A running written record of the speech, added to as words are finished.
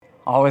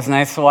Always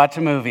nice to watch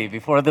a movie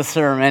before the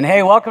sermon.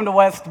 Hey, welcome to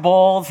West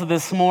Bowles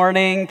this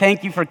morning.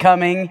 Thank you for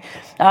coming.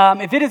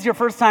 If it is your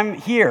first time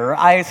here,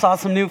 I saw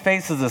some new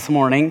faces this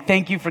morning.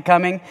 Thank you for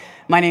coming.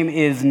 My name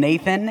is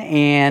Nathan,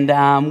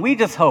 and we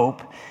just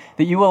hope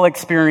that you will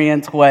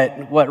experience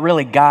what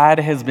really God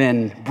has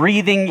been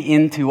breathing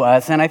into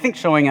us, and I think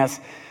showing us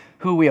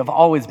who we have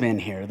always been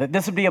here, that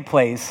this would be a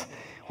place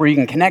where you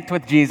can connect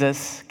with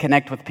Jesus,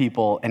 connect with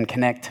people, and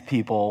connect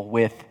people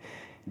with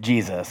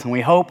Jesus. And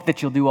we hope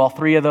that you'll do all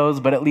three of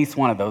those, but at least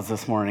one of those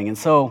this morning. And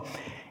so,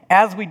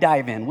 as we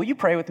dive in, will you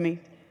pray with me?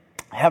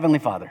 Heavenly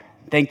Father,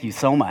 thank you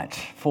so much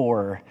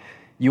for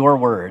your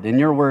word. In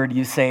your word,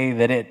 you say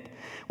that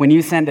when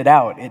you send it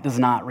out, it does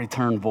not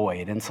return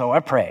void. And so I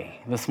pray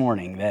this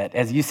morning that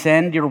as you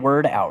send your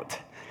word out,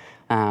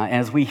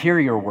 as we hear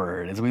your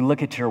word, as we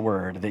look at your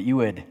word, that you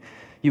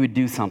would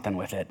do something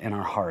with it in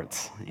our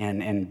hearts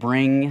and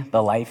bring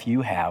the life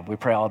you have. We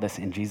pray all this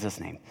in Jesus'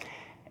 name.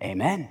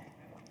 Amen.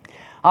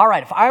 All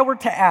right, if I were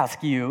to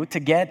ask you to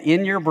get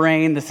in your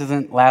brain, this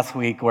isn't last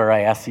week where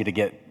I asked you to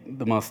get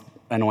the most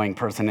annoying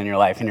person in your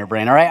life in your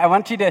brain, all right? I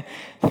want you to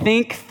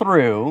think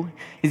through,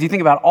 as you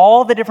think about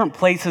all the different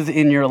places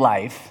in your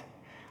life,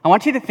 I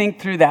want you to think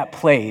through that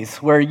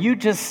place where you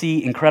just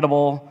see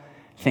incredible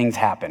things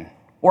happen.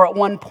 Or at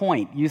one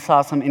point, you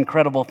saw some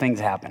incredible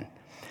things happen.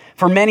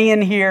 For many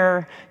in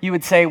here, you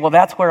would say, well,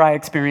 that's where I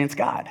experience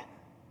God.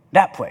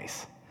 That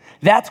place.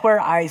 That's where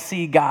I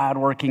see God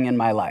working in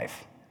my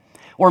life.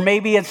 Or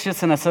maybe it's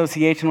just an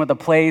association with a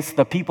place,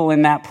 the people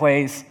in that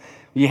place.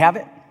 You have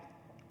it?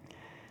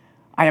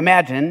 I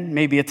imagine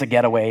maybe it's a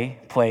getaway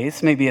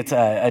place. Maybe it's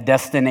a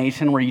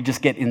destination where you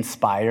just get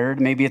inspired.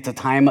 Maybe it's a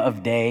time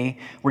of day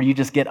where you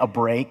just get a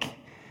break.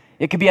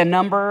 It could be a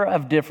number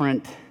of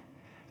different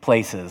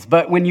places.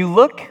 But when you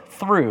look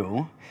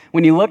through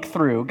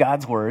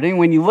God's word, and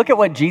when you look at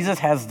what Jesus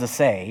has to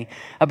say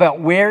about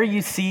where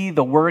you see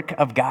the work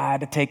of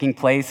God taking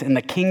place in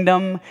the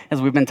kingdom,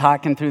 as we've been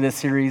talking through this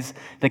series,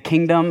 the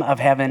kingdom of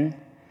heaven,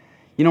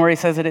 you know where he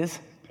says it is?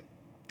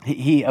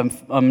 He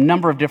a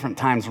number of different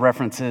times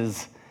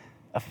references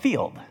a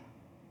field.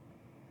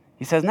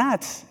 He says,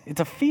 it's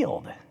a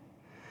field.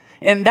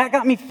 And that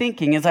got me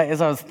thinking, as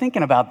I was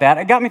thinking about that,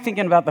 it got me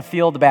thinking about the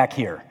field back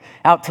here,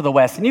 out to the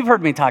west. And you've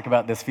heard me talk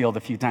about this field a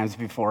few times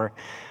before.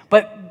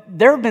 But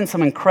there have been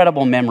some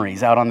incredible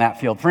memories out on that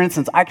field. For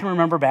instance, I can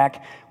remember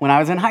back when I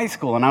was in high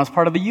school and I was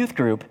part of the youth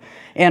group.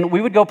 And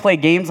we would go play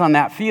games on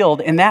that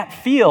field. And that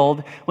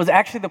field was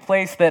actually the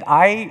place that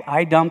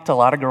I dumped a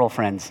lot of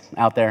girlfriends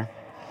out there.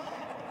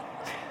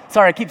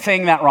 Sorry, I keep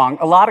saying that wrong.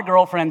 A lot of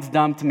girlfriends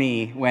dumped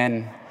me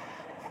when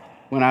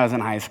I was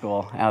in high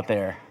school out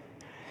there.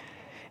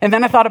 And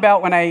then I thought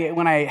about when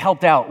I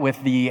helped out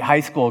with the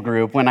high school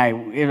group,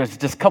 it was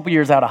just a couple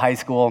years out of high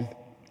school,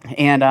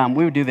 and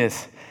we would do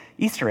this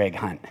Easter egg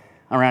hunt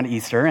around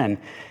Easter, and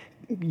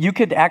you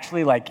could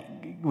actually,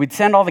 we'd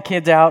send all the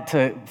kids out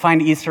to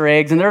find Easter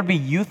eggs, and there would be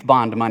youth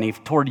bond money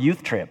toward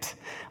youth trips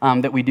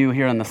that we do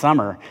here in the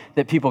summer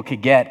that people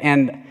could get,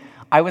 and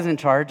I was in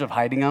charge of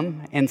hiding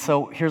them, and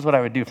so here's what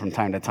I would do from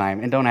time to time,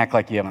 and don't act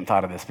like you haven't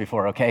thought of this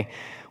before, okay?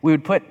 We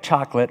would put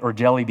chocolate or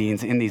jelly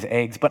beans in these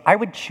eggs, but I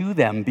would chew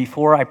them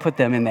before I put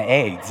them in the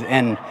eggs.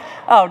 And,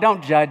 oh,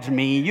 don't judge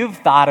me. You've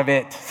thought of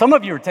it. Some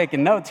of you are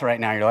taking notes right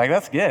now. You're like,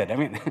 that's good. I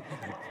mean,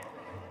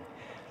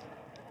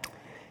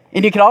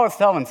 and you could always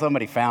tell when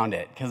somebody found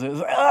it, because it was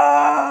like,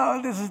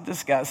 oh, this is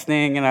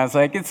disgusting. And I was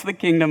like, it's the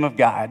kingdom of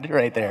God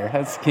right there.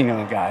 That's the kingdom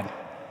of God.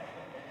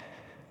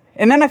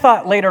 And then I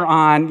thought later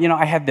on,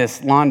 I had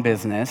this lawn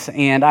business,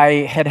 and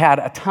I had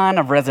a ton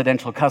of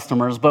residential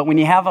customers, but when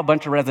you have a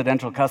bunch of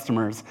residential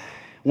customers,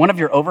 one of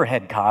your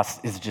overhead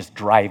costs is just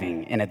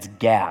driving, and it's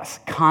gas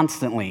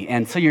constantly.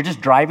 And so you're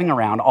just driving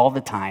around all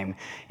the time,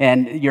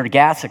 and your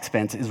gas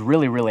expense is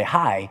really, really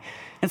high.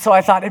 And so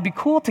I thought it'd be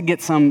cool to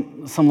get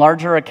some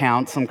larger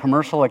accounts, some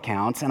commercial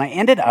accounts, and I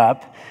ended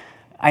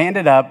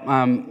up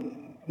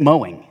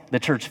mowing the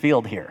church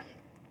field here.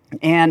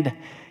 And,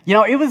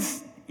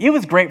 it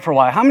was great for a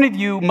while. How many of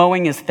you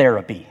mowing is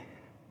therapy?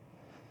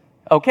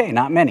 Okay,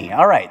 not many.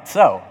 All right,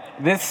 so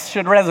this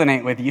should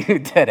resonate with you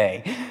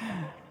today.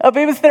 But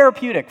it was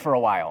therapeutic for a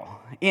while.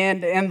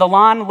 And the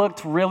lawn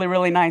looked really,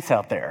 really nice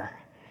out there.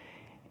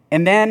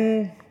 And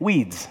then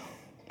weeds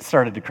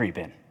started to creep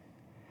in.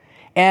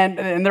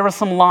 And there was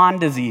some lawn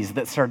disease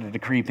that started to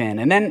creep in.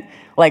 And then,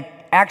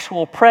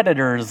 actual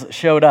predators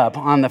showed up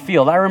on the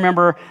field. I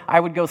remember I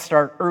would go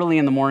start early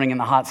in the morning in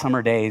the hot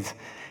summer days,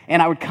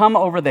 and I would come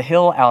over the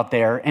hill out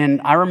there, and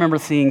I remember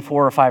seeing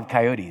 4 or 5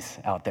 coyotes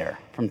out there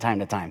from time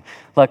to time.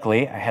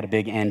 Luckily, I had a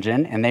big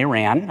engine, and they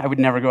ran. I would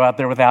never go out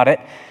there without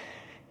it.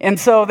 And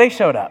so they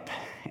showed up.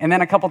 And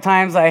then a couple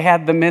times I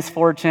had the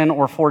misfortune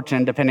or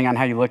fortune, depending on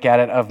how you look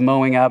at it, of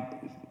mowing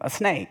up a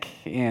snake.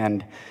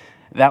 And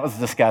that was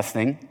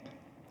disgusting.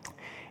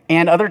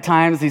 And other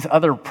times, these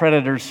other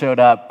predators showed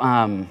up,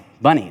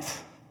 bunnies.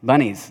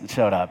 Bunnies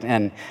showed up.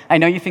 And I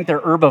know you think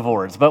they're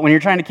herbivores, but when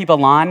you're trying to keep a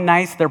lawn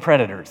nice, they're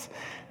predators.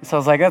 So I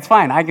was like, that's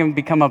fine. I can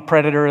become a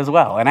predator as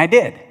well. And I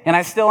did. And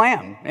I still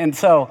am. And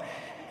so,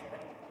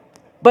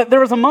 But there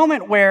was a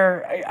moment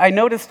where I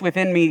noticed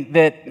within me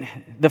that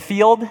the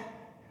field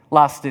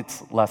lost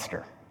its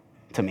luster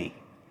to me.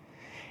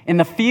 In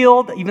the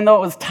field, even though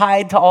it was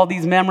tied to all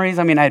these memories,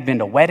 I had been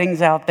to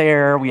weddings out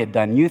there, we had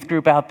done youth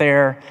group out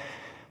there,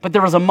 but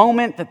there was a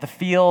moment that the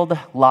field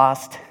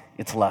lost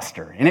its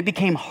luster, and it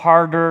became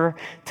harder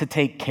to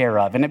take care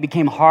of, and it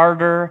became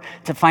harder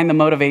to find the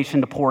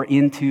motivation to pour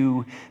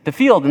into the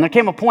field. And there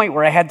came a point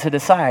where I had to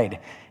decide,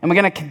 am I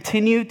going to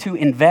continue to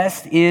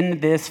invest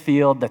in this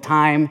field, the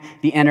time,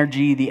 the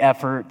energy, the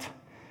effort,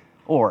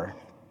 or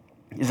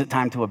is it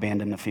time to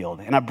abandon the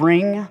field? And I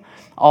bring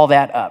all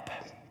that up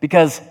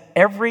because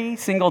every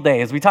single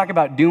day, as we talk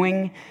about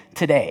doing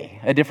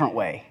today a different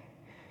way,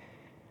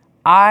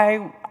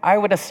 I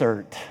would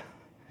assert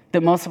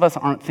that most of us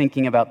aren't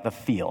thinking about the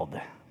field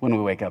when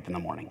we wake up in the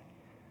morning.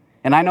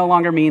 And I no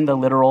longer mean the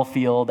literal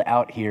field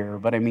out here,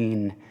 but I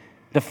mean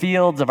the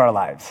fields of our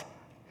lives.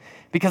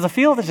 Because a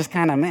field is just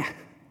kind of meh.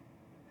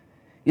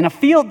 A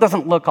field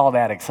doesn't look all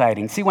that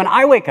exciting. See, when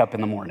I wake up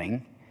in the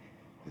morning,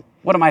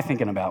 what am I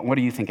thinking about? What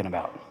are you thinking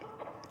about?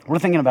 We're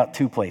thinking about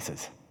two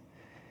places.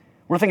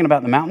 We're thinking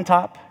about the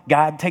mountaintop,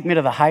 God, take me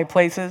to the high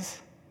places,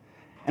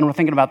 and we're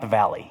thinking about the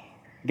valley.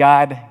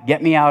 God,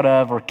 get me out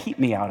of or keep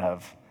me out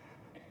of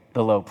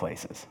the low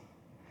places.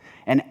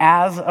 And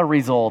as a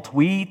result,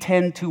 we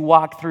tend to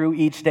walk through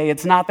each day.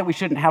 It's not that we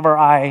shouldn't have our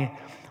eye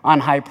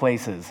on high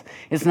places.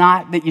 It's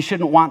not that you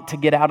shouldn't want to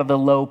get out of the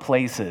low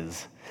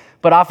places.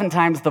 But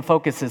oftentimes the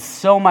focus is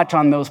so much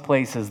on those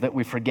places that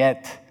we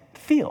forget the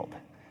field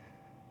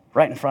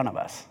right in front of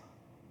us.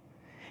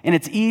 And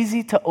it's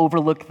easy to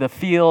overlook the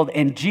field.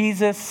 And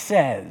Jesus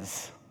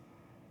says,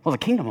 well, the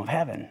kingdom of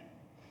heaven,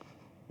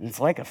 it's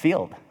like a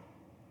field.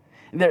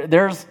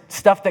 There's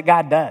stuff that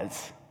God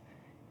does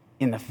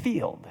in the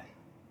field.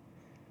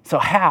 So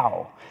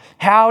how?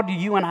 How do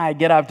you and I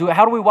get up?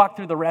 How do we walk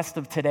through the rest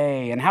of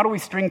today? And how do we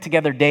string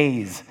together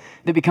days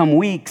that become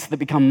weeks, that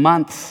become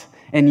months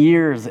and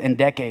years and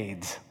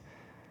decades?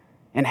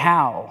 And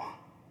how?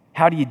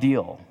 How do you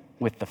deal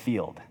with the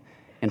field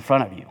in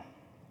front of you?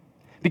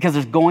 Because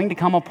there's going to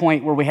come a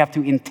point where we have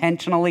to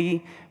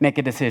intentionally make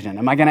a decision.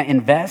 Am I going to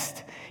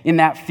invest in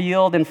that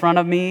field in front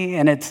of me?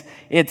 And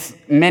it's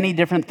many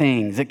different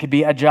things. It could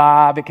be a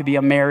job, it could be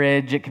a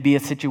marriage, it could be a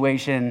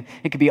situation,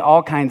 it could be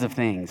all kinds of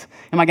things.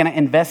 Am I going to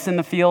invest in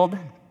the field,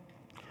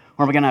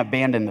 or am I going to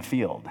abandon the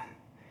field?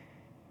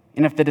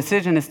 And if the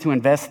decision is to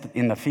invest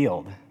in the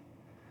field,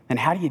 then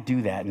how do you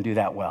do that and do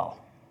that well?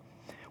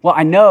 Well,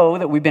 I know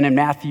that we've been in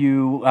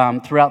Matthew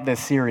throughout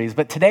this series,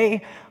 but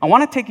today I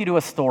want to take you to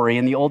a story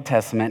in the Old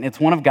Testament. It's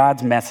one of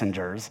God's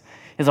messengers.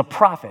 It's a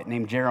prophet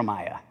named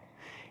Jeremiah.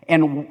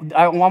 And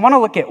I want to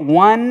look at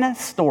one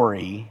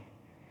story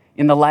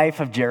in the life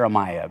of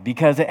Jeremiah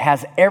because it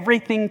has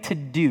everything to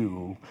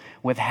do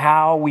with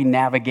how we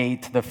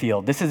navigate the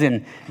field. This is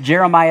in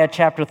Jeremiah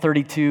chapter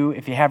 32,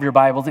 if you have your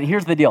Bibles. And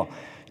here's the deal.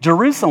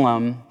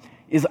 Jerusalem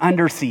is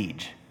under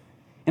siege.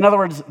 In other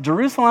words,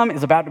 Jerusalem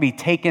is about to be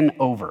taken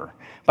over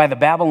by the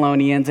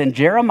Babylonians, and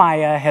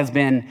Jeremiah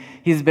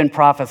he's been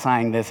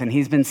prophesying this, and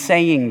he's been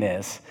saying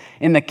this,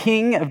 and the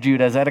king of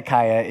Judah,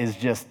 Zedekiah,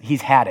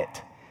 he's had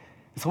it.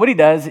 So what he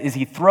does is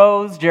he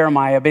throws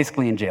Jeremiah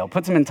basically in jail,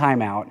 puts him in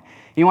timeout.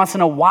 He wants to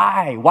know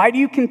why. Why do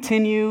you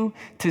continue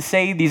to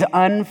say these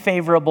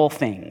unfavorable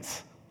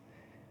things?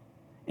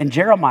 And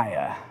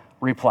Jeremiah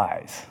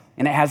replies,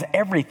 and it has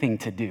everything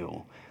to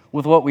do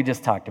with what we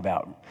just talked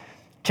about.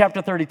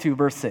 Chapter 32,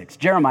 verse 6,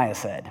 Jeremiah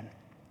said,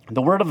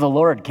 "The word of the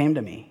Lord came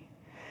to me.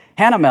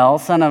 Hanamel,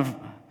 son of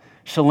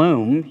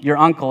Shalom, your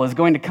uncle, is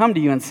going to come to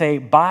you and say,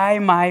 'Buy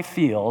my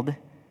field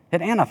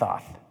at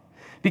Anathoth,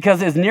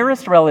 because as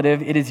nearest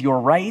relative, it is your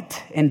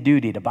right and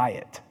duty to buy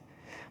it.'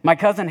 My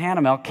cousin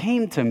Hanamel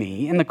came to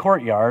me in the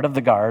courtyard of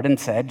the guard and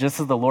said, just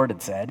as the Lord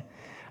had said,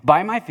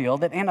 'Buy my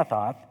field at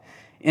Anathoth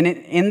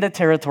in the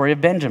territory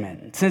of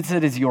Benjamin. Since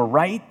it is your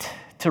right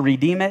to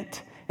redeem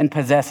it and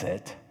possess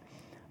it,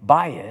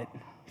 buy it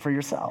for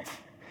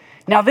yourself.'"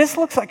 Now, this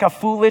looks like a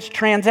foolish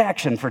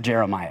transaction for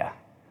Jeremiah,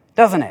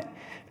 doesn't it?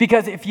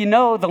 Because if you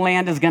know the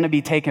land is going to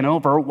be taken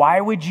over,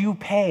 why would you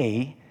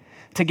pay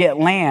to get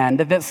land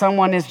that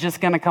someone is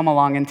just going to come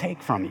along and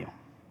take from you?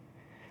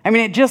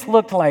 It just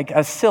looked like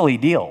a silly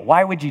deal.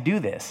 Why would you do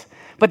this?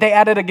 But they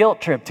added a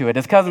guilt trip to it.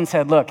 His cousin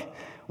said, "Look,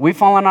 we've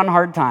fallen on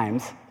hard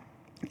times,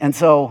 and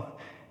so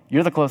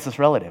you're the closest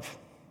relative.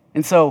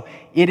 And so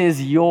it is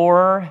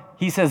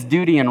he says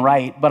duty and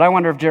right, but I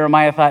wonder if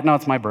Jeremiah thought, no,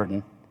 it's my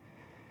burden.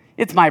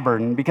 It's my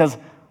burden because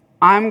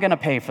I'm going to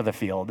pay for the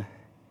field,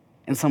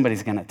 and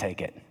somebody's going to take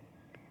it.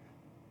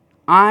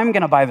 I'm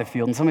going to buy the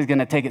field, and somebody's going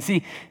to take it."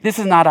 See, this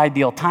is not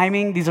ideal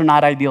timing. These are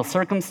not ideal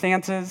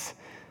circumstances.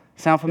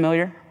 Sound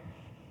familiar?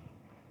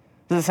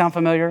 Does it sound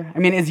familiar?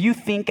 As you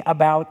think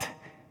about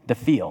the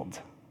field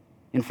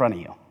in front of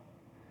you,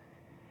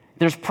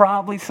 there's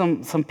probably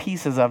some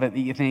pieces of it that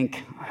you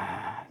think,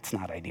 it's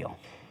not ideal.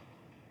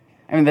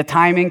 The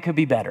timing could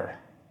be better.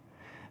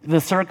 The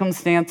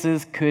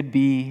circumstances could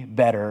be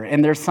better.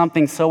 And there's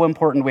something so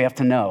important we have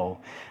to know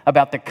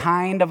about the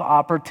kind of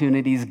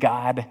opportunities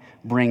God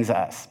brings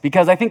us.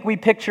 Because I think we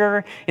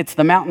picture it's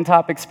the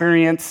mountaintop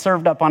experience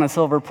served up on a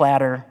silver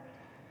platter.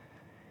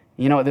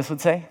 You know what this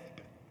would say?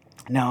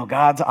 No,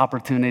 God's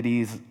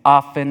opportunities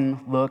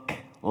often look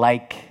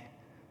like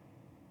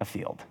a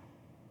field.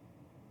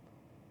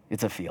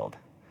 It's a field.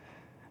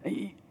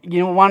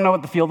 You want to know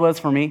what the field was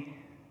for me?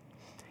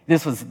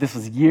 This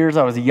was years,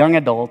 I was a young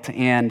adult,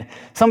 and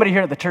somebody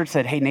here at the church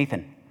said, hey,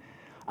 Nathan,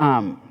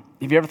 have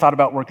you ever thought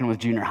about working with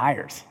junior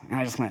hires? And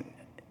I just went,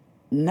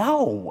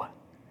 no,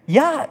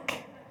 yuck.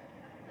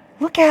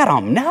 Look at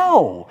them,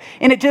 no.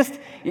 And it just,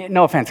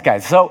 no offense,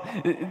 guys. So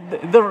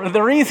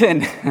the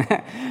reason,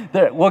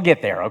 we'll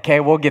get there, okay?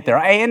 We'll get there.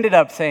 I ended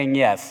up saying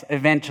yes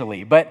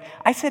eventually, but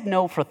I said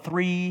no for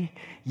 3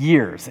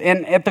 years.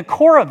 And at the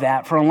core of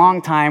that for a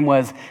long time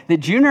was that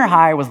junior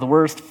high was the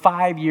worst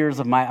 5 years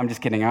of my, I'm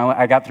just kidding,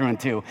 I got through in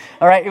 2.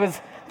 All right, it was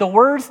the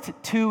worst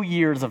 2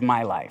 years of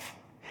my life.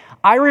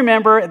 I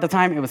remember at the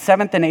time, it was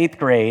 7th and 8th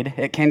grade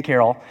at Ken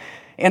Carroll.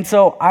 And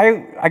so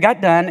I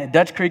got done at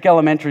Dutch Creek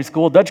Elementary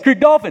School, Dutch Creek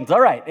Dolphins,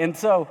 all right. And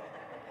so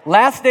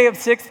last day of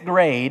 6th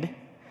grade,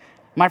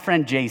 my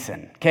friend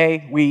Jason,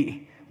 okay,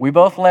 we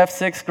both left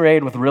 6th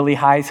grade with really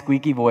high,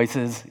 squeaky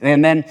voices.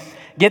 And then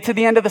get to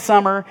the end of the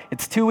summer,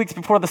 it's 2 weeks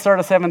before the start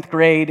of 7th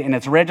grade, and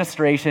it's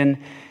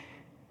registration,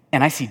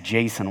 and I see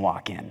Jason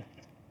walk in.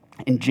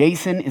 And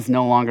Jason is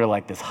no longer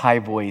like this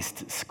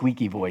high-voiced,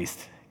 squeaky-voiced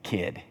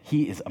kid.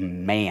 He is a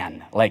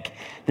man. Like,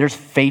 there's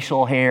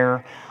facial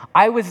hair.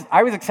 I was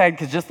excited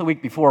because just the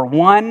week before,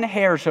 one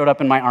hair showed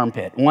up in my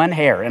armpit, one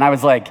hair, and I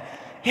was like,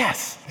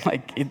 yes,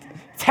 like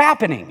it's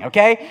happening,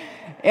 okay?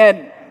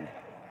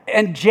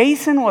 And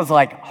Jason was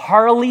like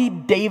Harley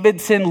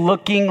Davidson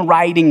looking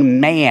riding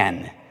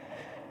man.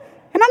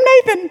 And I'm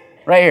Nathan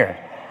right here.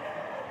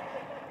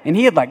 And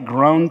he had like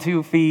grown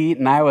 2 feet,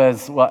 and I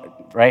was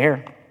what, right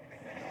here?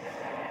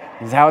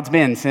 This is how it's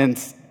been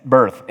since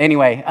birth.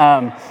 Anyway,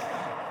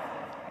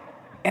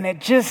 and I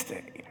just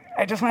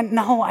went,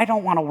 no, I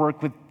don't want to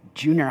work with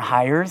junior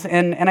hires.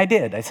 And I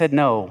did. I said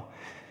no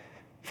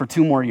for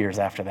 2 more years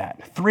after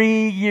that.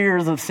 3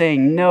 years of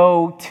saying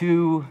no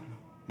to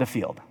the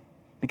field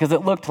because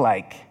it looked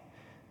like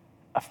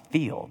a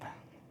field.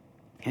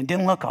 It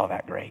didn't look all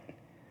that great.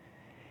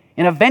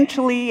 And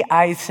eventually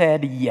I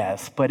said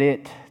yes, but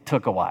it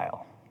took a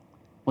while.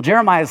 Well,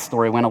 Jeremiah's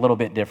story went a little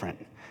bit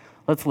different.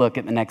 Let's look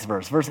at the next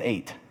verse, verse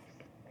 8.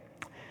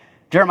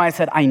 Jeremiah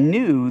said, I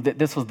knew that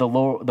this was the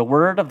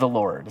word of the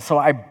Lord, so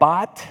I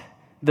bought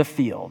the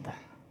field.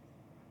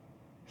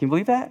 Can you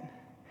believe that?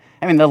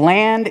 I mean, the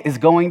land is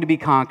going to be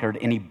conquered,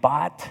 and he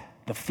bought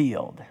the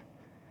field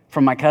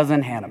from my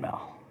cousin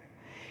Hanamel.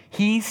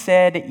 He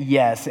said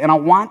yes, and I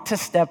want to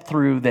step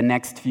through the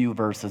next few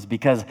verses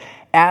because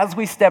as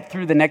we step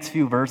through the next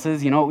few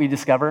verses, you know what we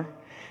discover?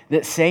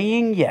 That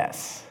saying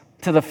yes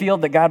to the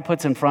field that God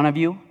puts in front of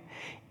you,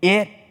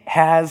 it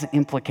has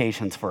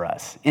implications for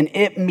us, and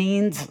it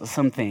means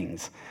some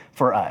things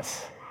for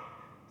us.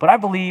 But I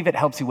believe it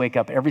helps you wake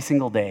up every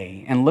single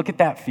day and look at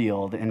that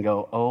field and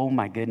go, oh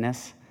my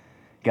goodness,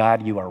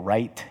 God, you are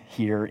right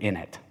here in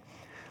it.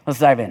 Let's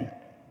dive in.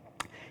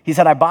 He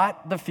said, I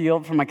bought the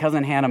field from my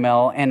cousin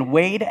Hanamel and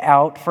weighed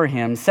out for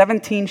him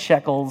 17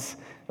 shekels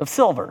of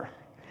silver.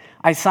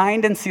 I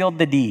signed and sealed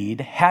the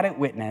deed, had it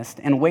witnessed,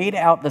 and weighed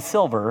out the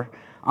silver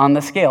on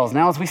the scales.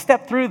 Now, as we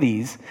step through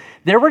these,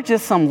 there were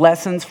just some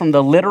lessons from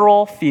the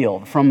literal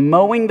field, from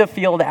mowing the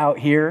field out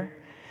here,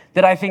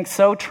 that I think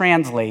so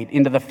translate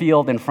into the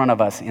field in front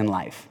of us in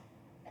life.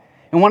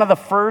 And one of the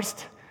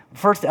first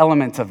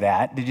elements of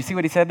that, did you see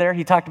what he said there?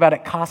 He talked about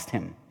it cost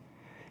him.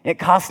 It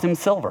cost him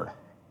silver.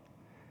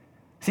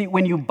 See,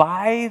 when you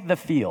buy the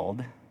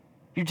field,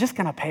 you're just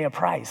going to pay a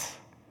price.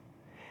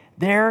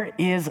 There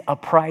is a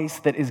price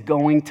that is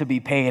going to be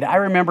paid. I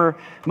remember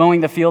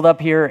mowing the field up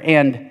here,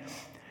 and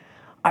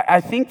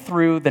I think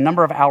through the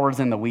number of hours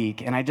in the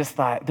week, and I just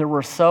thought there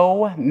were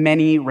so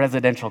many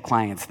residential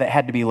clients that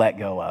had to be let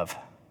go of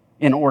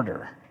in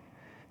order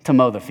to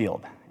mow the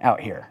field out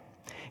here.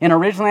 And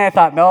originally I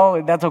thought,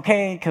 no, that's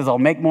okay because I'll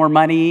make more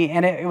money,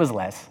 and it was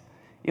less.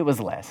 It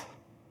was less.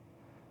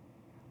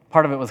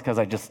 Part of it was because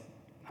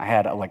I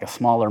had a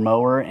smaller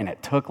mower, and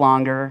it took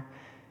longer.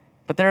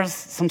 But there's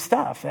some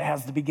stuff that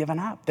has to be given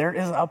up. There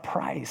is a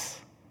price.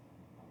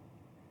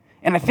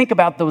 And I think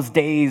about those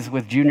days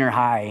with junior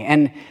high,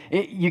 and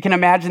you can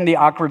imagine the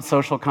awkward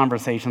social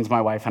conversations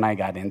my wife and I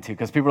got into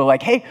because people were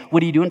like, hey,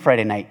 what are you doing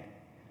Friday night?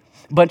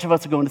 A bunch of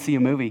us are going to see a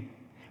movie.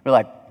 We're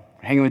like,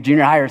 hanging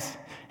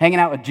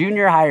out with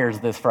junior hires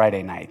this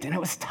Friday night. And it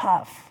was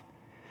tough.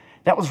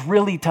 That was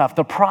really tough.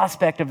 The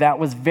prospect of that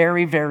was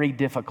very, very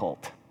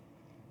difficult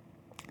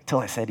until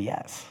I said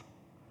yes.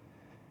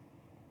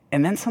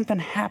 And then something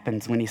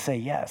happens when you say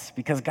yes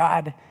because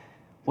God,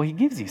 well, he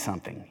gives you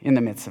something in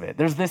the midst of it.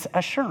 There's this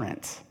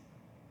assurance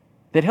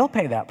that he'll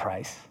pay that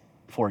price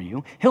for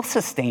you. He'll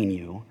sustain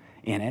you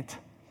in it.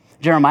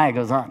 Jeremiah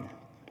goes on.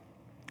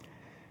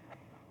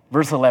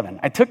 Verse 11,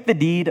 I took the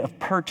deed of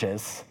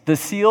purchase, the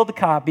sealed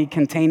copy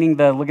containing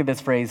the, look at this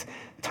phrase,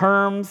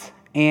 terms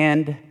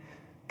and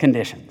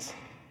conditions.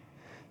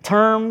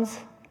 Terms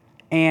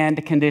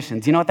and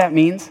conditions. You know what that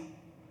means?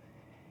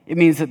 It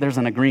means that there's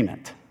an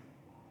agreement.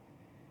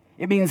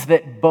 It means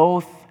that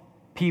both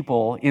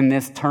people in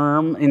these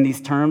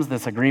terms,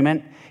 this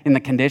agreement, in the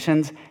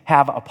conditions,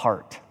 have a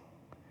part.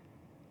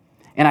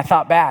 And I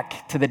thought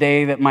back to the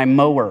day that my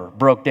mower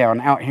broke down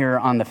out here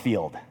on the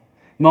field.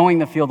 Mowing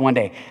the field one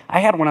day. I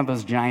had one of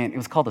those giant, it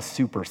was called a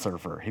Super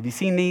Surfer. Have you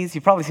seen these?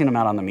 You've probably seen them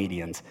out on the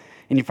medians.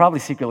 And you probably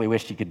secretly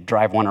wished you could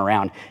drive one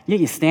around.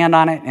 You stand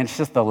on it, and it's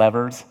just the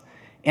levers.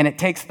 And it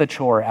takes the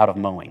chore out of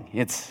mowing.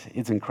 It's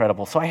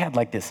incredible. So I had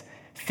like this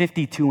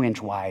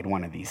 52-inch wide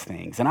one of these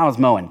things. And I was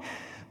mowing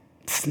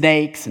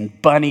snakes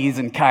and bunnies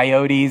and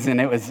coyotes,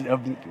 and it was,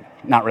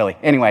 not really.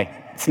 Anyway,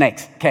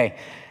 snakes, okay.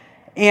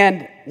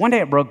 And one day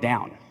it broke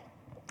down.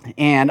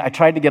 And I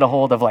tried to get a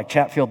hold of like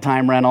Chatfield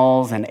Time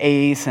Rentals and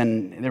Ace,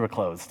 and they were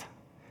closed.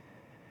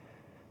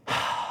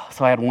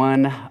 So I had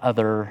one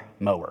other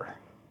mower.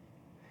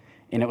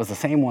 And it was the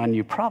same one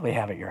you probably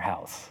have at your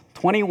house,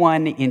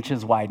 21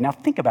 inches wide. Now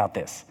think about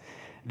this.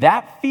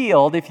 That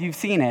field, if you've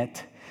seen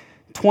it,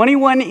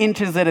 21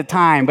 inches at a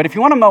time. But if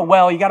you want to mow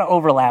well, you got to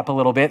overlap a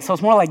little bit. So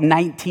it's more like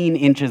 19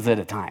 inches at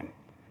a time.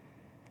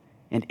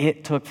 And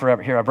it took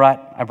forever. Here, I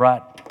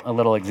brought a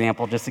little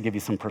example just to give you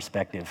some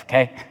perspective,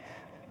 okay?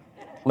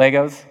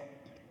 Legos.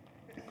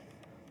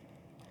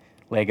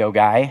 Lego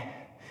guy.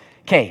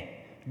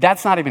 Okay,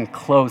 that's not even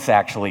close,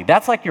 actually.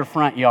 That's like your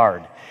front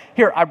yard.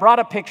 Here, I brought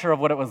a picture of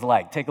what it was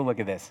like. Take a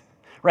look at this.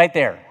 Right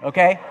there,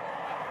 okay?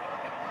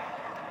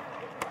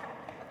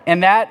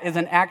 And that is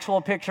an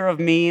actual picture of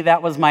me.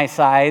 That was my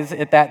size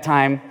at that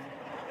time.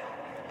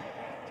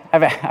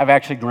 I've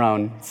actually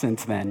grown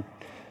since then.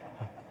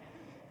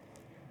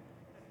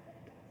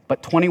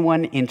 But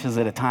 21 inches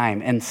at a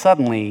time. And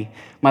suddenly,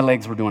 my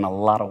legs were doing a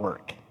lot of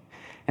work.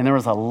 And there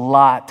was a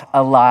lot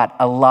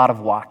of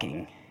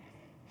walking.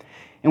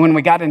 And when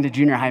we got into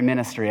junior high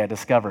ministry, I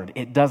discovered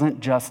it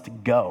doesn't just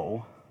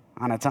go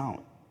on its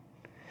own.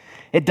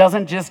 It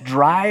doesn't just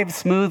drive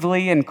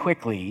smoothly and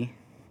quickly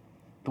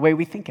the way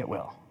we think it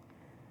will.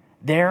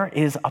 There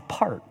is a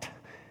part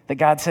that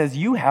God says,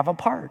 you have a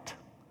part.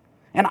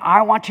 And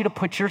I want you to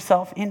put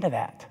yourself into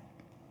that.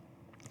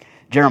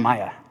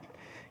 Jeremiah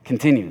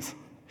continues,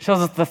 shows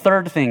us the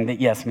third thing that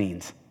yes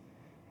means.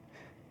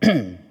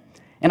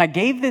 And I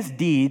gave this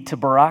deed to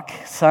Barak,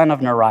 son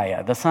of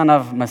Neriah, the son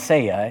of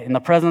Maaseiah, in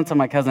the presence of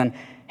my cousin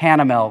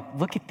Hanamel.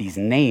 Look at these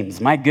names,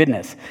 my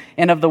goodness.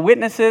 And of the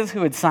witnesses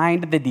who had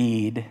signed the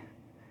deed,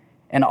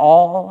 and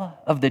all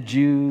of the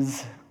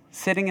Jews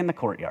sitting in the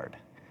courtyard.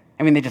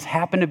 I mean, they just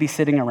happened to be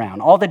sitting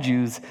around. All the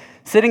Jews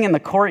sitting in the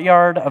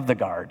courtyard of the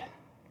guard.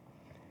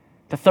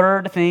 The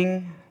third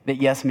thing that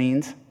yes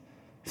means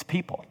is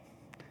people.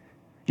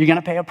 You're going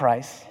to pay a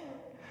price.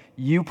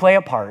 You play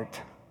a part.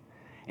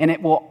 And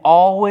it will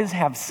always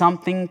have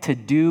something to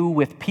do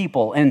with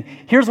people. And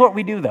here's what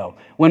we do, though.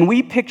 When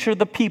we picture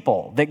the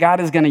people that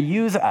God is going to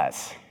use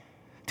us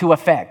to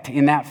affect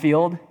in that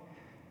field,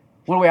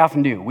 what do we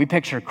often do? We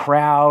picture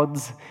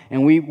crowds,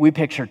 and we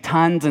picture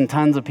tons and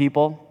tons of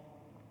people.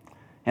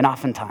 And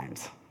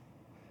oftentimes,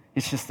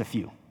 it's just a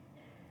few.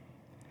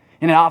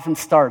 And it often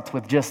starts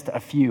with just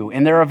a few.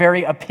 And they're a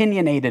very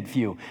opinionated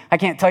few. I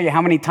can't tell you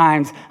how many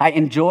times I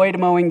enjoyed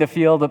mowing the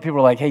field, but people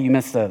were like, hey, you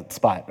missed a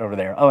spot over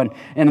there. Oh,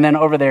 and then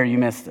over there you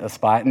missed a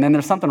spot. And then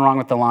there's something wrong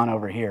with the lawn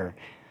over here.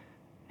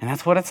 And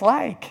that's what it's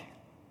like.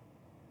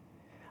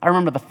 I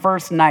remember the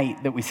first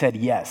night that we said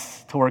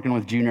yes to working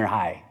with junior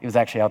high. It was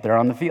actually out there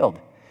on the field.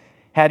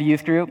 Had a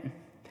youth group.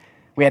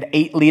 We had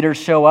 8 leaders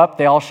show up.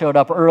 They all showed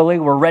up early.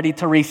 We're ready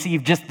to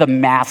receive just the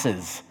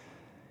masses.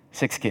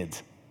 6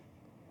 kids.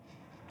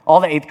 All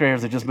the 8th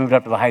graders had just moved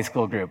up to the high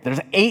school group. There's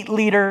 8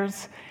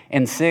 leaders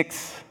and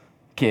 6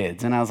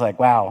 kids. And I was like,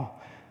 wow,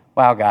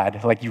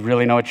 God, like you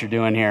really know what you're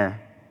doing here.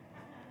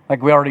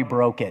 Like we already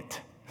broke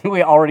it.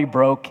 We already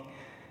broke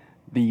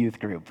the youth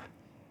group.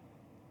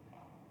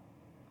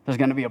 There's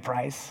going to be a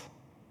price.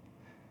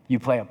 You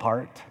play a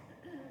part.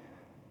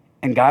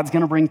 And God's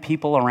going to bring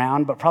people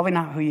around, but probably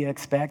not who you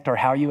expect or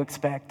how you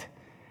expect.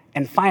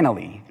 And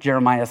finally,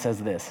 Jeremiah says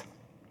this.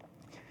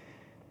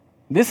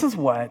 This is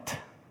what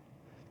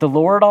the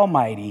Lord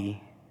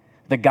Almighty,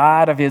 the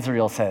God of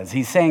Israel says.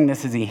 He's saying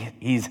this as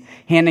he's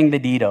handing the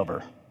deed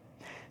over.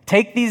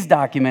 Take these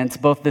documents,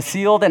 both the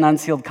sealed and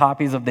unsealed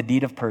copies of the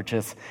deed of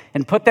purchase,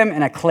 and put them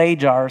in a clay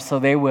jar so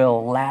they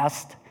will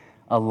last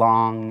a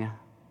long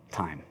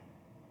time.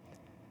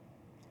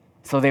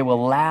 So they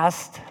will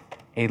last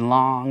a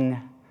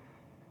long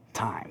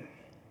time.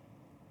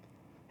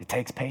 It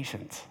takes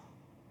patience.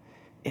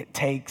 It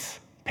takes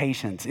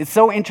patience. It's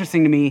so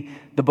interesting to me,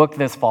 the book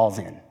this falls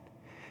in.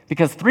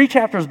 Because 3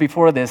 chapters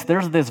before this,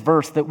 there's this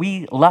verse that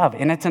we love,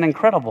 and it's an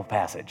incredible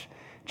passage.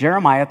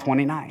 Jeremiah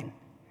 29.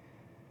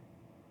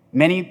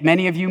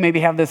 Many of you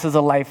maybe have this as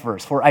a life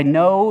verse. For I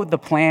know the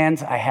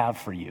plans I have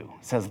for you,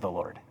 says the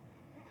Lord.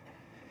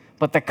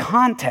 But the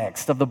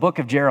context of the book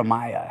of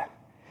Jeremiah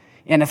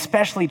and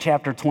especially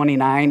chapter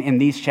 29 in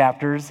these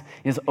chapters,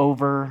 is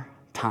over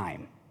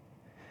time.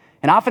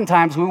 And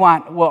oftentimes I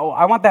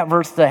want that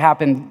verse to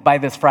happen by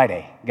this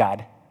Friday,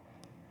 God.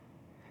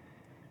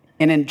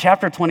 And in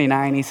chapter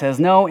 29, he says,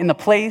 no, in the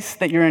place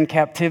that you're in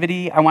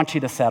captivity, I want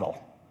you to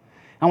settle.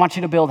 I want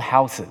you to build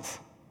houses.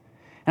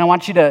 And I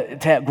want you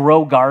to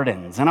grow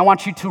gardens. And I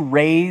want you to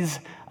raise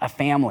a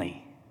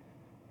family.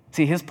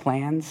 See, his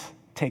plans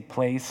take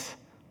place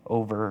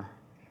over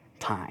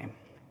time.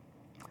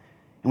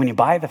 And when you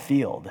buy the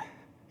field,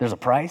 there's a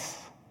price.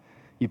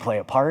 You play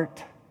a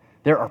part.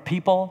 There are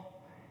people.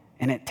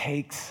 And it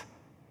takes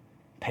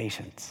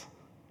patience.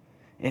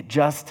 It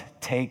just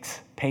takes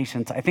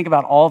patience. I think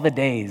about all the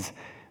days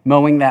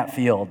mowing that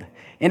field,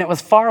 and it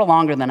was far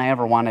longer than I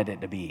ever wanted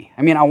it to be.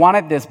 I mean, I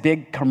wanted this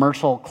big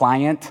commercial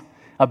client,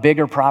 a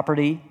bigger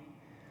property,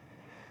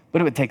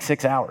 but it would take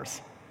 6 hours.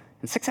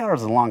 And 6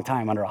 hours is a long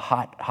time under a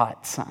hot,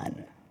 hot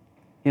sun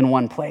in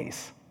one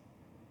place.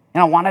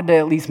 And I wanted to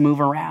at least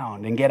move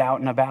around and get out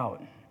and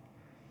about.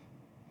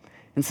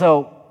 And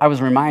so I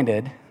was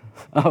reminded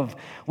of,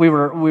 we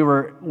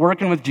were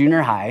working with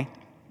junior high,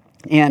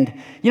 and,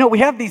 we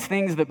have these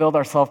things that build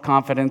our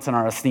self-confidence and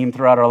our esteem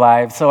throughout our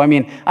lives. So, I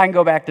can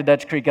go back to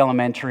Dutch Creek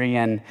Elementary,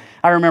 and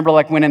I remember,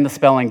 winning the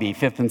spelling bee,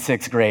 5th and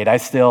 6th grade. I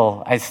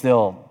still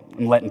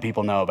am letting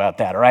people know about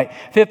that, all right?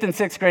 5th and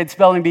 6th grade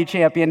spelling bee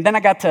champion. Then I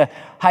got to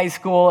high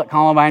school at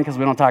Columbine, because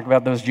we don't talk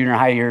about those junior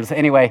high years.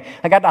 Anyway,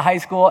 I got to high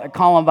school at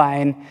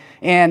Columbine,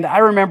 and I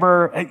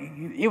remember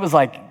it was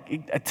I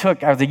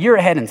was a year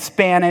ahead in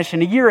Spanish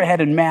and a year ahead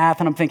in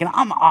math, and I'm thinking,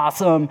 I'm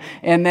awesome.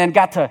 And then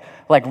got to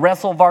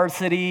wrestle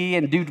varsity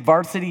and do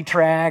varsity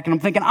track, and I'm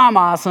thinking, I'm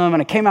awesome.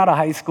 And I came out of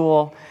high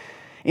school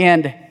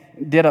and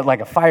did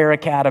a fire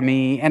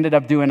academy, ended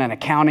up doing an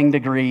accounting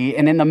degree.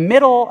 And in the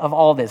middle of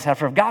all this,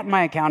 after I've gotten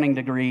my accounting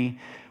degree,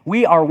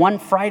 we are one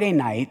Friday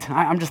night.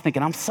 I'm just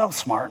thinking, I'm so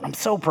smart, and I'm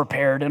so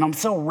prepared, and I'm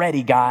so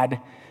ready, God.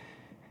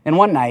 And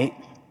one night,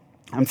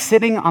 I'm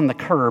sitting on the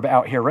curb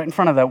out here, right in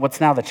front of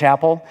what's now the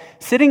chapel,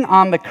 sitting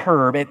on the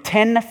curb at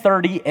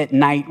 10:30 at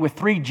night with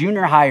 3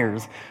 junior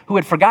hires who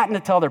had forgotten to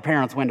tell their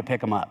parents when to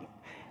pick them up.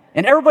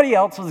 And everybody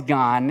else was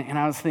gone, and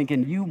I was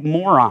thinking, you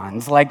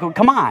morons,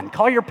 come on,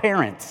 call your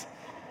parents.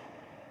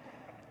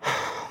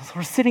 So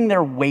we're sitting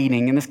there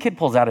waiting, and this kid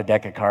pulls out a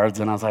deck of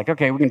cards, and I was like,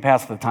 okay, we can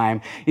pass the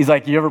time. He's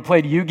like, you ever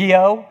played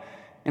Yu-Gi-Oh?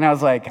 And I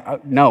was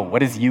like, no,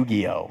 what is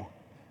Yu-Gi-Oh?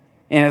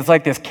 And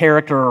it's this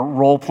character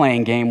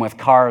role-playing game with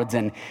cards,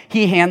 and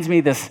he hands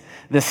me this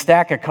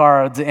stack of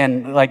cards,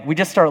 and we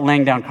just start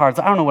laying down cards.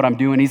 I don't know what I'm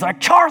doing. He's like,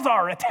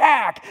 Charizard,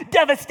 attack,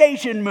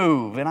 devastation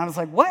move. And I was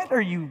like, what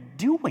are you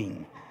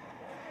doing?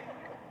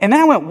 And then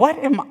I went, what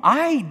am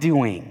I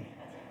doing?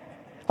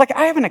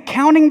 I have an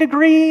accounting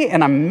degree,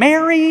 and I'm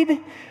married.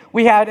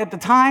 We had, at the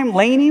time,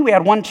 Lainey, we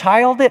had 1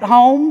 child at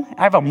home.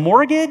 I have a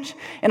mortgage,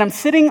 and I'm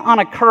sitting on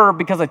a curb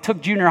because I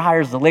took junior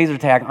hires to laser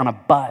tag on a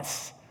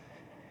bus.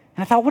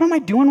 And I thought, what am I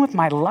doing with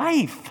my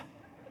life?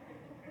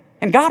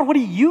 And God, what are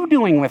you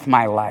doing with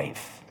my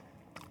life?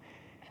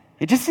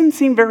 It just didn't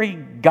seem very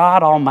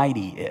God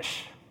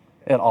Almighty-ish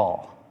at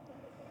all.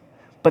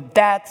 But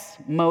that's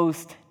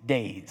most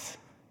days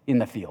in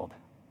the field.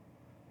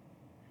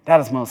 That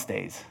is most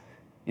days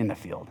in the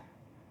field.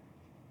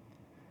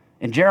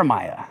 In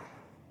Jeremiah,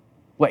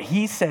 what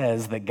he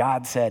says that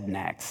God said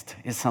next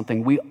is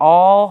something we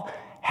all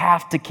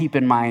have to keep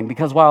in mind,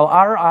 because while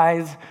our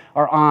eyes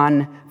are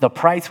on the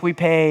price we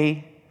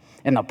pay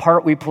and the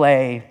part we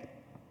play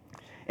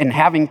and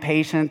having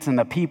patience and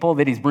the people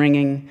that he's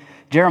bringing,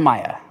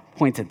 Jeremiah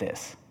points at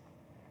this.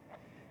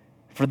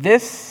 For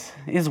this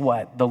is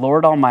what the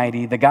Lord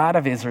Almighty, the God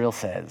of Israel,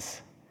 says: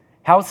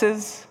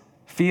 houses,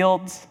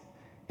 fields,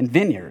 and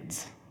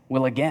vineyards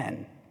will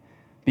again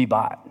be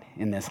bought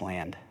in this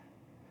land.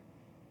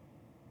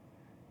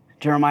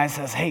 Jeremiah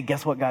says, hey,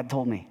 guess what God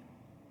told me?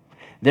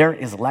 There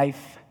is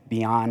life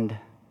beyond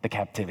the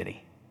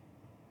captivity.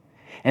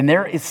 And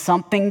there is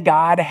something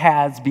God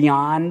has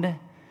beyond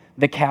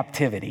the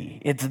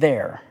captivity. It's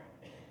there.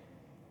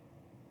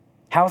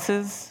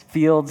 Houses,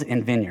 fields,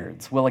 and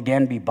vineyards will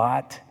again be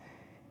bought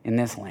in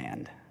this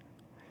land.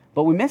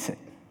 But we miss it,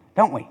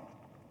 don't we?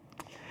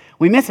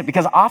 We miss it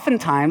because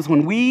oftentimes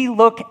when we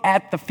look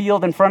at the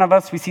field in front of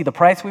us, we see the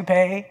price we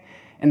pay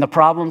and the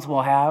problems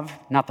we'll have,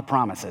 not the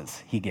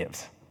promises he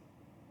gives.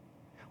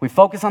 We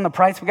focus on the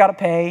price we got to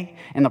pay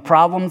and the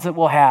problems that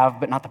we'll have,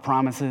 but not the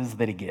promises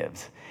that he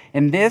gives.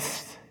 And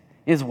this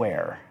is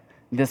where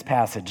this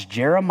passage,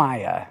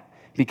 Jeremiah,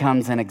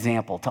 becomes an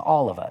example to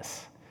all of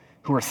us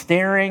who are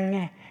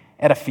staring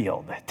at a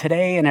field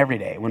today and every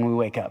day when we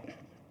wake up.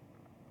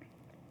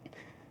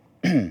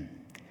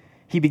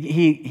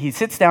 He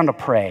sits down to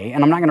pray,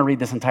 and I'm not going to read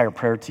this entire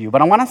prayer to you,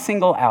 but I want to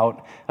single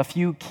out a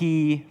few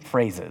key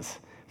phrases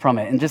from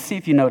it and just see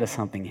if you notice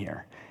something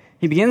here.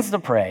 He begins to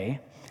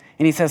pray,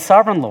 and he says,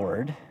 Sovereign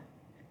Lord,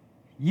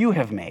 you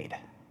have made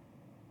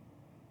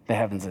the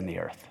heavens and the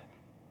earth.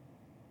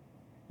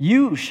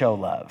 You show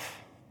love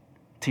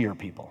to your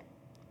people.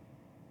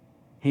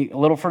 A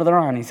little further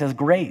on, he says,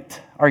 great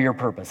are your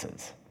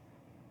purposes.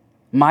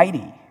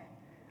 Mighty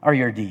are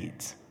your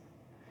deeds.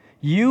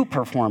 You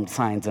performed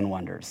signs and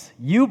wonders.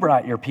 You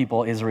brought your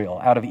people Israel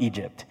out of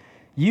Egypt.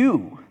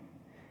 You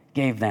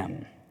gave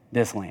them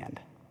this land.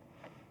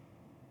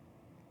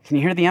 Can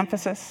you hear the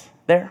emphasis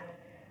there?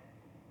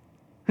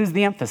 Who's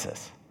the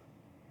emphasis?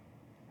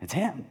 It's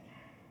him.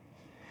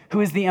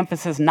 Who is the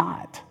emphasis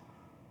not?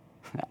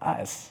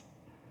 Us.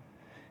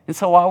 And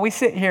so while we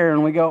sit here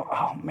and we go,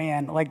 oh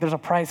man, like there's a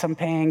price I'm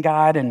paying,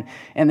 God, and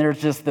there's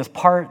just this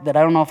part that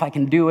I don't know if I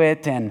can do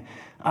it, and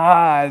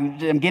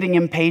I'm getting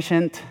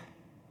impatient.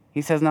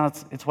 He says, no,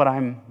 it's what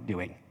I'm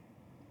doing,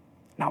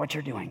 not what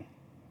you're doing.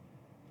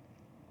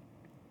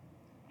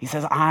 He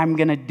says, I'm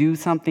going to do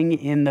something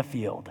in the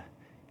field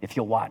if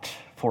you'll watch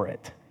for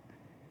it.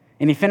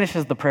 And he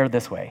finishes the prayer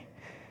this way.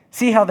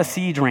 See how the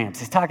siege ramps,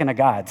 he's talking to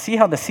God, see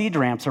how the siege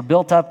ramps are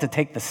built up to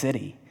take the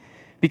city.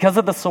 Because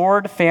of the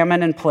sword,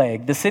 famine, and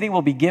plague, the city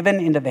will be given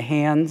into the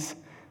hands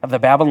of the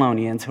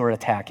Babylonians who are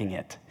attacking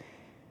it.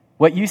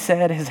 What you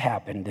said has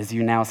happened, as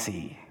you now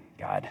see,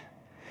 God.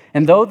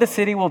 And though the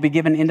city will be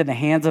given into the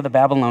hands of the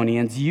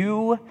Babylonians,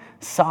 you,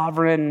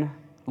 sovereign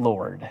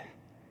Lord,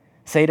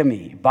 say to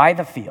me, buy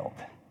the field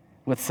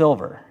with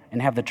silver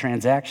and have the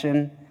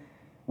transaction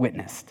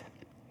witnessed.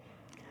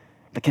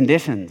 The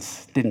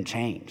conditions didn't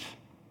change.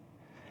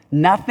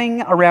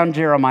 Nothing around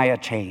Jeremiah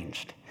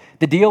changed.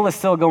 The deal is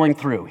still going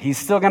through. He's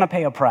still going to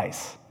pay a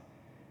price.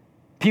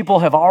 People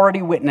have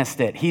already witnessed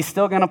it. He's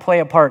still going to play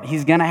a part.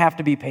 He's going to have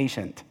to be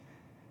patient.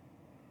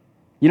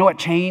 You know what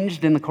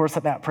changed in the course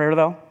of that prayer,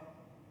 though?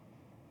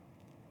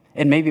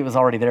 And maybe it was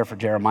already there for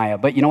Jeremiah,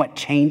 but you know what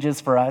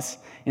changes for us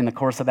in the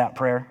course of that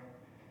prayer?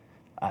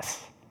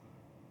 Us.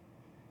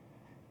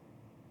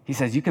 He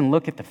says, you can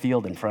look at the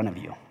field in front of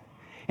you.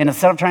 And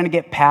instead of trying to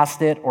get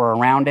past it or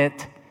around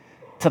it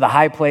to the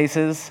high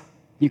places,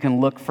 you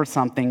can look for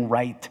something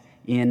right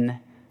in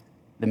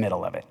the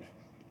middle of it.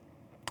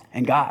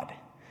 And God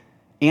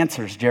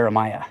answers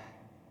Jeremiah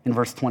in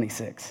verse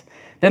 26.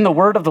 Then the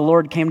word of the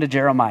Lord came to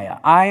Jeremiah.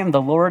 I am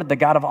the Lord, the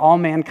God of all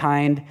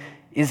mankind.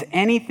 Is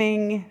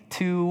anything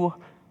too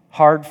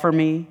hard for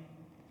me?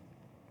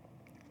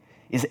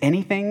 Is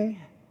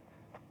anything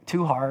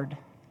too hard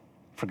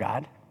for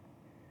God?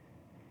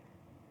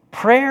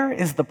 Prayer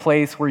is the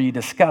place where you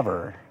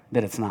discover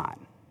that it's not.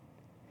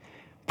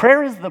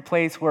 Prayer is the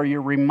place where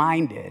you're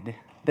reminded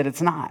that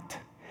it's not.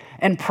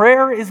 And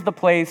prayer is the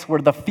place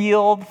where the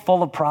field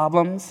full of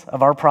problems,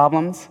 of our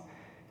problems,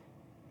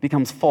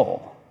 becomes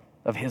full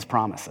of his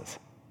promises.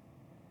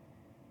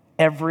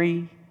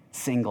 Every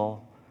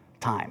single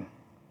time.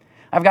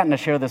 I've gotten to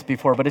share this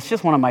before, but it's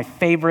just one of my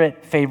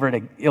favorite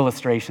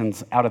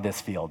illustrations out of this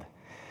field.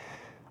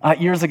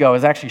 Years ago, it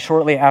was actually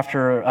shortly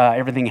after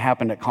everything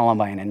happened at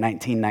Columbine in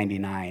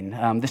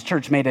 1999, this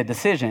church made a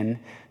decision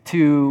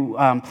to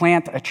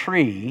plant a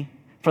tree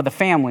for the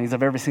families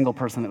of every single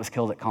person that was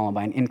killed at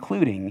Columbine,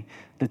 including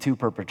the two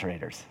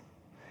perpetrators.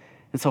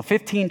 And so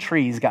 15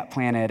 trees got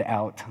planted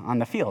out on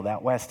the field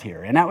out west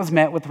here. And that was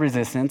met with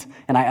resistance,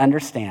 and I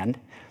understand.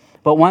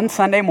 But one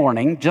Sunday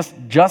morning,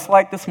 just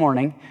like this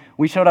morning,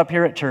 we showed up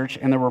here at church,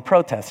 and there were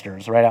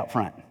protesters right out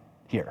front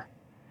here.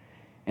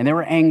 And they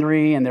were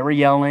angry, and they were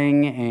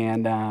yelling,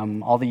 and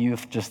all the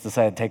youth just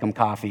decided to take them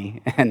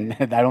coffee, and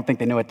I don't think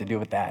they knew what to do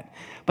with that.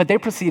 But they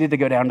proceeded to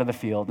go down to the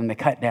field, and they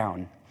cut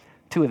down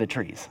 2 of the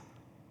trees.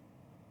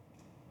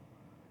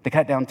 They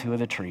cut down 2 of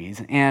the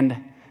trees, and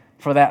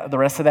for the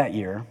rest of that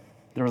year,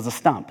 there was a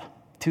stump,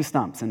 2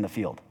 stumps in the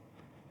field.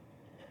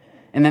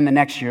 And then the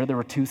next year, there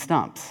were 2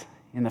 stumps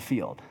in the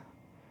field.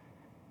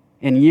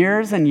 And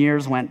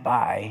years went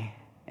by,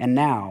 and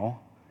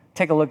now,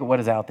 take a look at what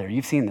is out there.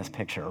 You've seen this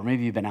picture, or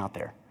maybe you've been out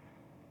there.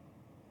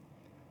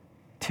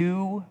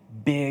 2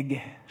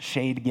 big,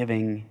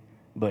 shade-giving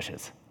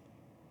bushes.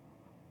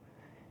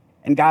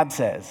 And God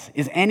says,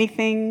 is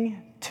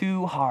anything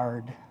too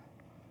hard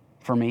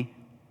for me?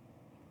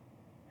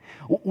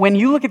 When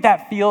you look at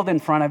that field in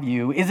front of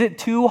you, is it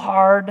too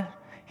hard,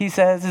 he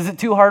says, is it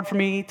too hard for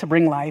me to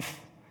bring life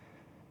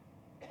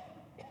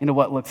into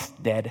what looks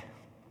dead?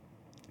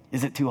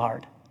 Is it too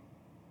hard?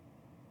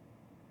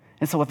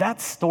 And so with that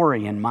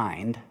story in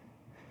mind,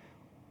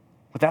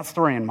 I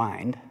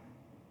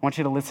want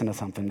you to listen to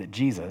something that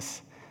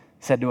Jesus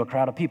said to a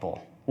crowd of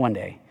people one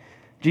day.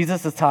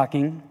 Jesus is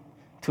talking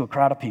to a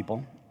crowd of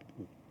people,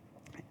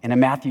 and in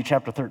Matthew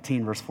chapter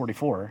 13, verse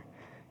 44,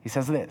 he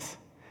says this,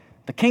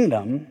 the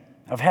kingdom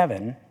of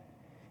heaven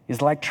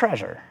is like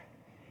treasure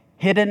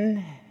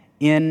hidden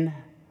in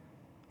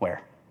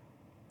where?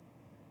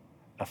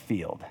 A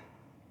field.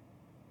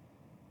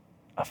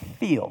 A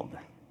field.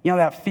 You know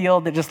that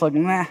field that just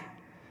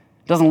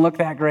doesn't look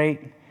that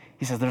great?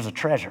 He says there's a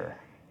treasure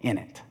in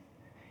it.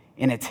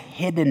 And it's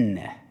hidden.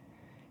 It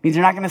means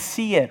you're not going to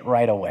see it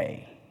right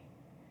away.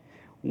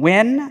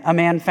 When a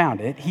man found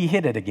it, he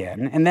hid it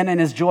again, and then in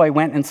his joy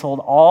went and sold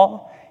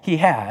all he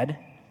had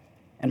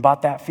and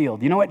bought that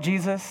field. You know what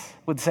Jesus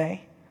would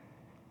say?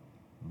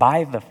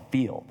 Buy the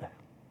field.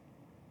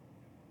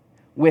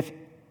 With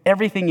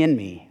everything in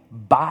me,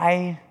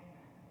 buy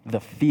the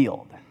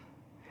field.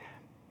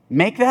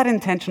 Make that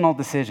intentional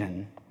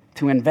decision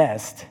to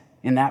invest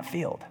in that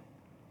field.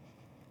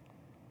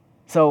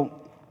 So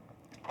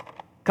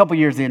a couple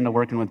years into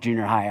working with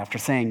junior high, after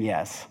saying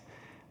yes,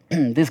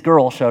 this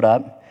girl showed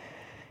up,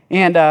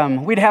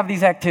 and we'd have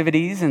these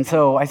activities, and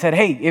so I said,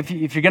 hey, if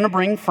you're going to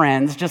bring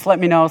friends, just let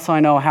me know so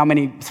I know how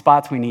many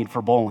spots we need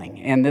for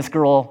bowling. And this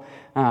girl,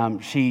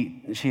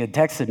 she had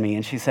texted me,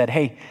 and she said,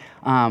 hey,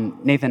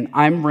 Nathan,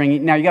 I'm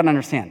bringing, now you got to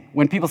understand,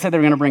 when people said they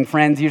were going to bring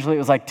friends, usually it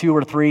was like 2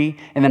 or 3,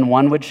 and then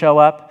one would show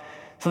up.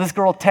 So this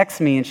girl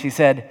texted me, and she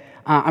said,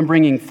 I'm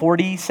bringing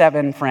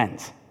 47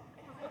 friends.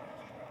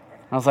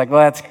 I was like, well,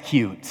 that's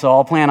cute, so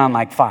I'll plan on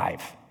like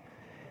 5.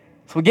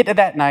 So we get to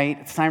that night,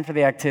 it's time for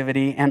the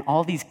activity, and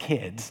all these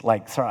kids,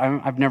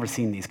 I've never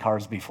seen these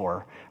cars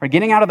before, are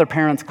getting out of their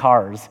parents'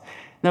 cars.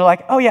 They're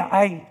like, oh yeah,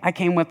 I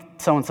came with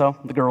so-and-so,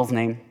 the girl's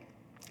name.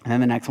 And then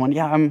the next one,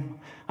 yeah,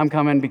 I'm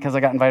coming because I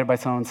got invited by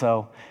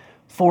so-and-so.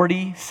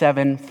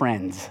 47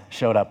 friends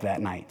showed up that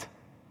night.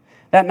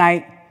 That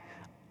night,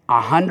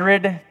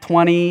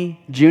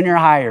 120 junior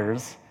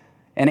hires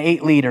and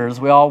 8 leaders,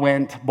 we all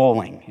went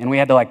bowling. And we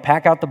had to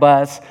pack out the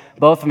bus,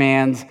 both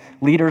vans,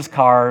 leaders'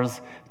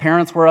 cars.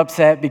 Parents were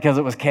upset because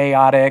it was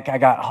chaotic. I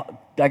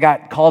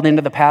got called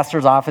into the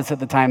pastor's office at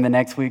the time the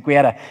next week. We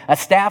had a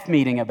staff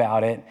meeting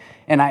about it,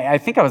 and I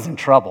think I was in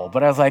trouble.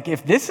 But I was like,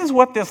 if this is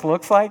what this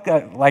looks like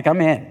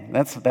I'm in.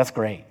 That's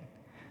great.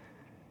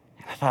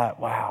 And I thought,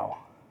 wow,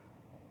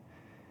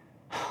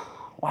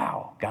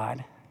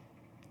 God,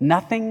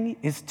 nothing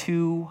is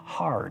too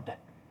hard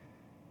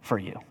for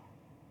you.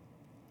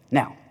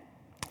 Now,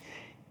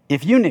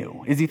 if you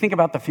knew, as you think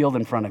about the field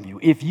in front of you,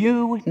 if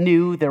you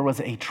knew there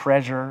was a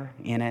treasure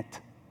in it,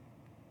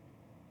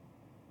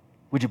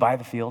 would you buy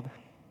the field?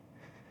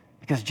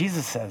 Because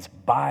Jesus says,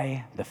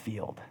 buy the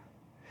field.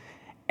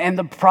 And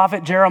the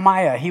prophet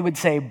Jeremiah, he would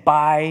say,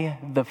 buy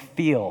the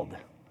field.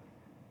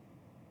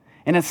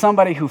 And as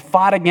somebody who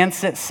fought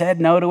against it,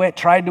 said no to it,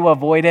 tried to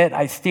avoid it,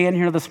 I stand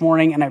here this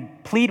morning and I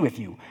plead with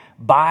you,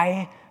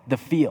 buy the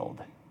field.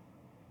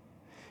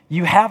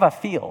 You have a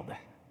field.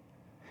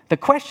 The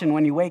question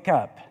when you wake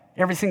up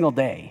every single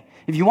day,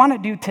 if you want to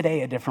do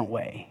today a different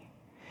way,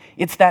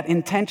 it's that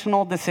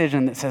intentional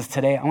decision that says,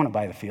 today I want to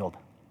buy the field.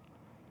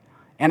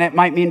 And it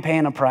might mean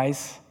paying a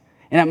price,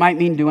 and it might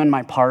mean doing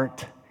my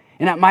part,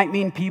 and it might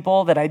mean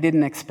people that I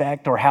didn't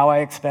expect or how I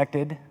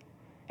expected,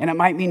 and it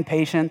might mean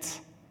patience,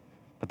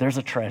 but there's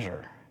a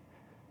treasure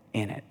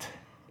in it.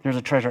 There's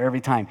a treasure every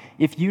time.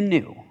 If you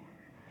knew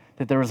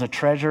that there was a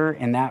treasure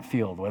in that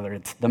field, whether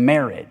it's the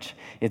marriage,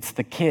 it's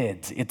the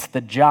kids, it's the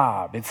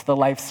job, it's the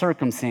life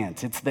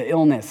circumstance, it's the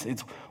illness,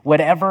 it's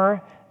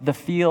whatever the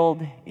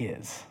field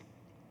is,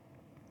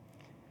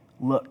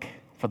 look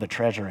for the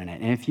treasure in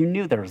it. And if you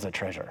knew there was a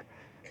treasure,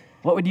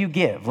 what would you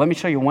give? Let me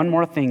show you one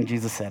more thing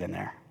Jesus said in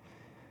there.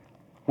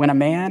 When a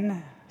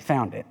man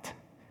found it,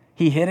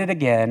 he hid it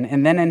again,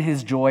 and then in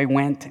his joy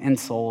went and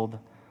sold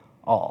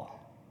all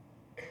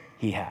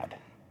he had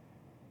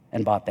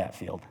and bought that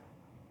field.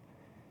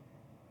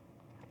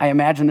 I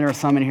imagine there are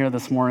some in here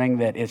this morning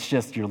that it's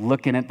just you're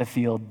looking at the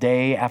field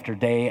day after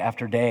day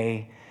after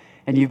day,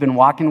 and you've been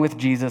walking with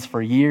Jesus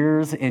for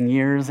years and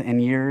years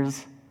and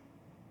years.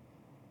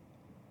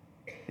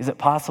 Is it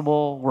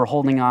possible we're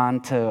holding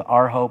on to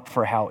our hope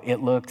for how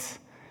it looks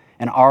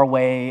and our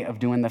way of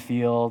doing the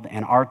field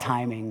and our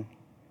timing?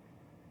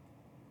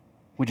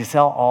 Would you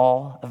sell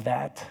all of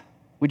that?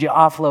 Would you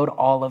offload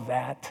all of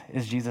that,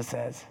 as Jesus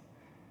says?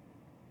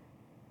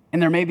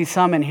 And there may be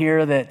some in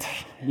here that,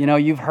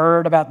 you've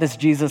heard about this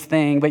Jesus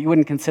thing, but you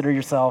wouldn't consider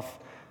yourself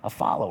a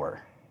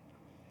follower.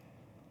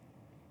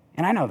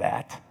 And I know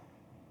that.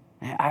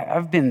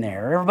 I've been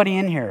there. Everybody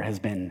in here has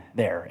been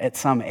there at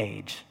some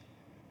age.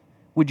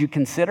 Would you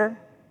consider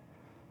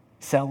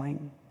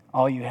selling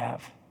all you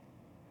have?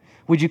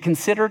 Would you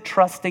consider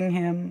trusting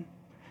him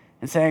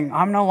and saying,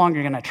 I'm no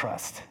longer going to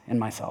trust in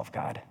myself,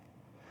 God.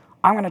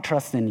 I'm going to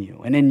trust in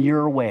you and in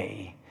your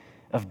way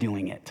of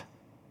doing it.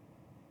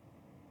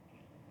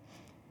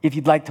 If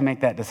you'd like to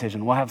make that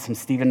decision, we'll have some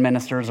Stephen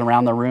ministers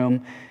around the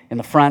room in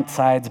the front,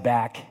 sides,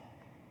 back.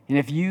 And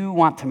if you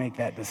want to make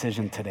that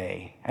decision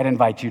today, I'd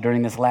invite you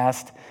during this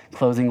last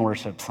closing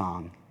worship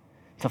song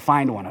to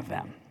find one of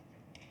them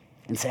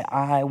and say,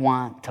 I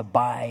want to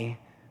buy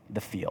the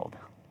field.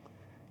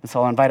 And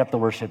so I'll invite up the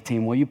worship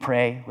team. Will you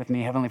pray with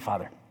me? Heavenly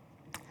Father.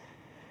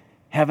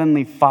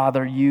 Heavenly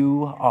Father,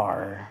 you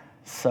are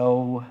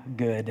so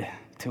good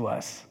to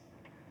us.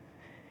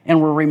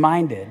 And we're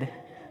reminded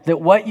that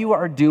what you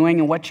are doing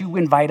and what you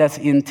invite us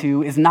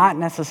into is not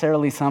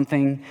necessarily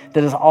something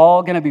that is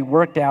all going to be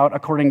worked out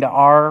according to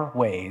our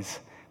ways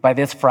by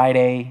this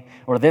Friday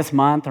or this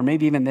month or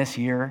maybe even this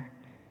year.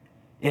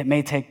 It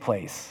may take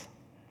place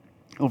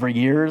over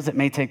years. It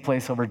may take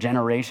place over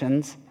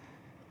generations.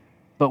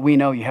 But we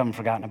know you haven't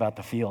forgotten about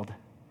the field.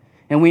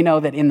 And we know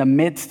that in the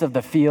midst of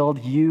the field,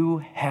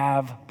 you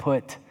have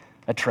put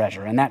a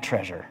treasure, and that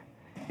treasure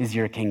is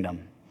your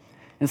kingdom.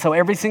 And so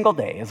every single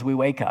day as we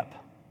wake up,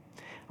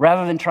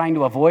 rather than trying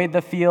to avoid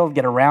the field,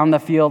 get around the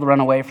field, run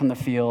away from the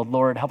field,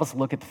 Lord, help us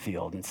look at the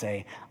field and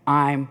say,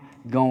 I'm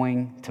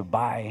going to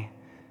buy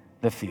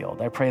the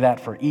field. I pray that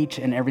for each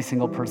and every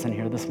single person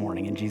here this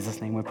morning. In Jesus'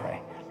 name we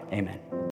pray. Amen.